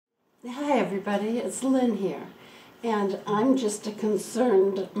Hi everybody, it's Lynn here, and I'm just a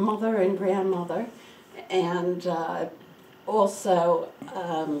concerned mother and grandmother, and also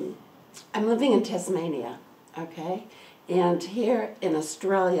I'm living in Tasmania, okay? And here in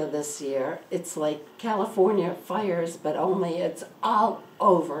Australia this year, it's like California fires, but only it's all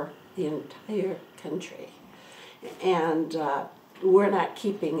over the entire country. And we're not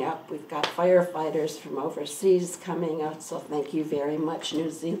keeping up. We've got firefighters from overseas coming out, so thank you very much, New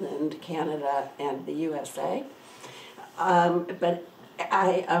Zealand, Canada, and the USA. But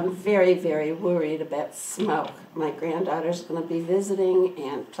I am very, very worried about smoke. My granddaughter's going to be visiting,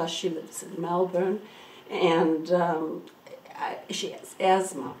 and plus she lives in Melbourne, and she has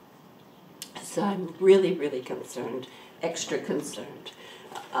asthma. So I'm really, really concerned, extra concerned.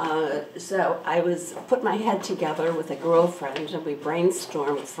 So I put my head together with a girlfriend, and we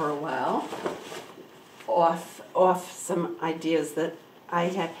brainstormed for a while off some ideas that I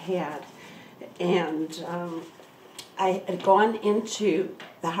had. And I had gone into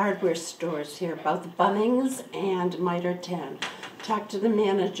the hardware stores here, both Bunnings and Mitre 10, talked to the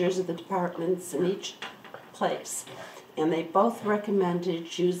managers of the departments in each place, and they both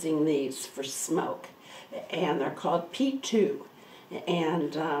recommended using these for smoke, and they're called P2.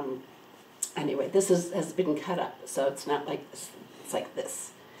 And anyway, this has been cut up, so it's not like this. It's like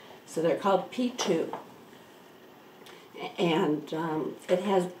this. So they're called P2. And it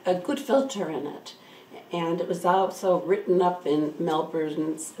has a good filter in it. And it was also written up in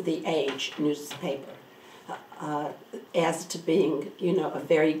Melbourne's The Age newspaper as to being, you know, a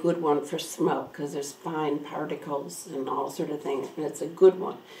very good one for smoke, because there's fine particles and all sort of things, and it's a good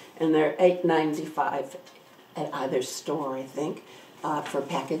one. And they're $8.95 at either store, I think, for a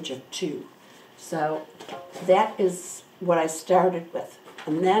package of 2. So that is what I started with.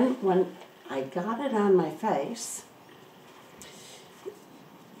 And then when I got it on my face,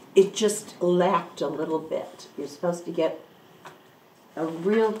 it just lacked a little bit. You're supposed to get a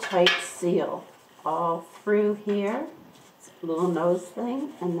real tight seal all through here, little nose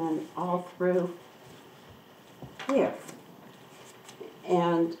thing, and then all through here.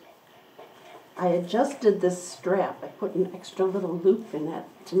 And I adjusted this strap. I put an extra little loop in it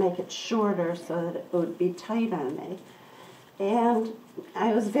to make it shorter so that it would be tight on me. And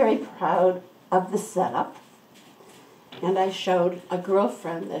I was very proud of the setup. And I showed a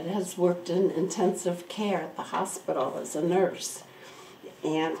girlfriend that has worked in intensive care at the hospital as a nurse.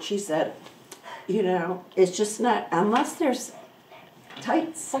 And she said, you know, it's just not, unless there's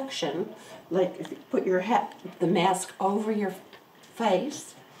tight suction, like if you put the mask over your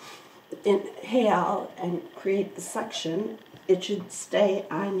face, inhale and create the suction, it should stay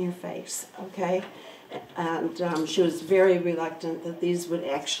on your face, okay? And she was very reluctant that these would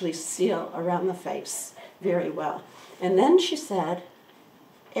actually seal around the face very well. And then she said,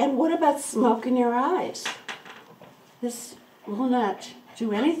 and what about smoke in your eyes? This will not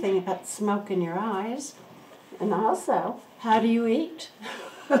do anything about smoke in your eyes. And also, how do you eat?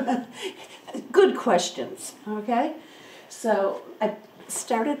 Good questions, okay? So I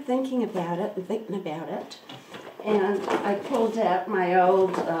started thinking about it and thinking about it, and I pulled out my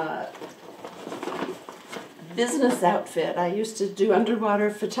old business outfit. I used to do underwater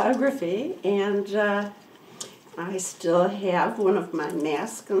photography, and I still have one of my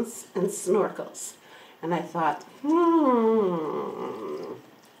masks and snorkels. And I thought,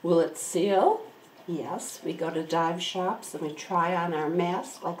 will it seal? Yes. We go to dive shops and we try on our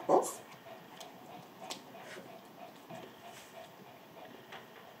masks like this.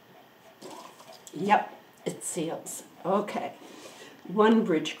 Yep, it seals. Okay, one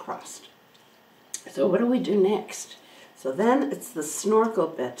bridge crossed. So what do we do next? So then it's the snorkel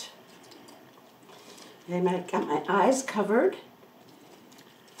bit. I got my eyes covered.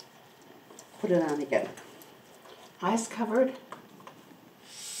 Put it on again. Eyes covered.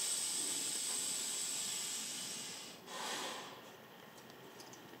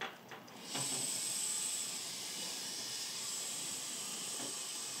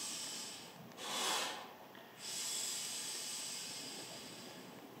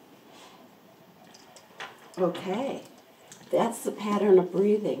 Okay, that's the pattern of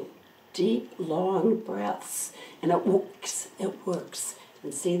breathing. Deep, long breaths. And it works. It works.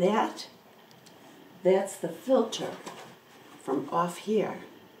 And see that? That's the filter from off here.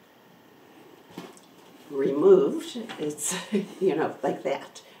 Removed. It's, you know, like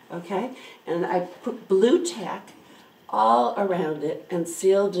that. Okay? And I put blue tack all around it and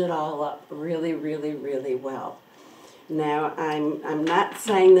sealed it all up really, really, really well. Now, I'm not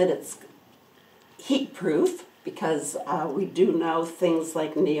saying that it's heat-proof, because we do know things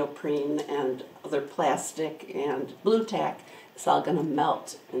like neoprene and other plastic and blue tack It's all going to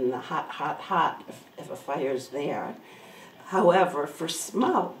melt in the hot if a fire's there. However, for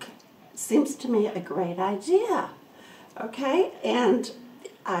smoke, it seems to me a great idea. Okay, and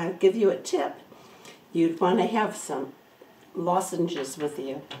I'll give you a tip. You'd want to have some lozenges with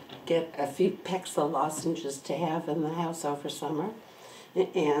you. Get a few packs of lozenges to have in the house over summer.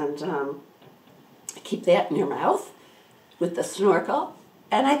 And keep that in your mouth with the snorkel.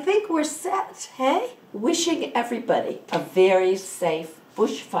 And I think we're set, hey? Wishing everybody a very safe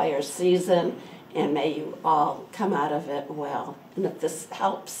bushfire season, and may you all come out of it well. And if this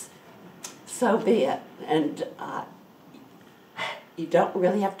helps, so be it. And you don't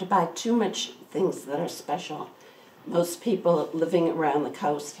really have to buy too much things that are special. Most people living around the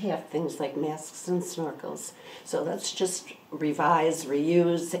coast have things like masks and snorkels. So let's just revise,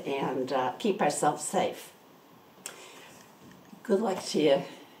 reuse, and keep ourselves safe. Good luck to you.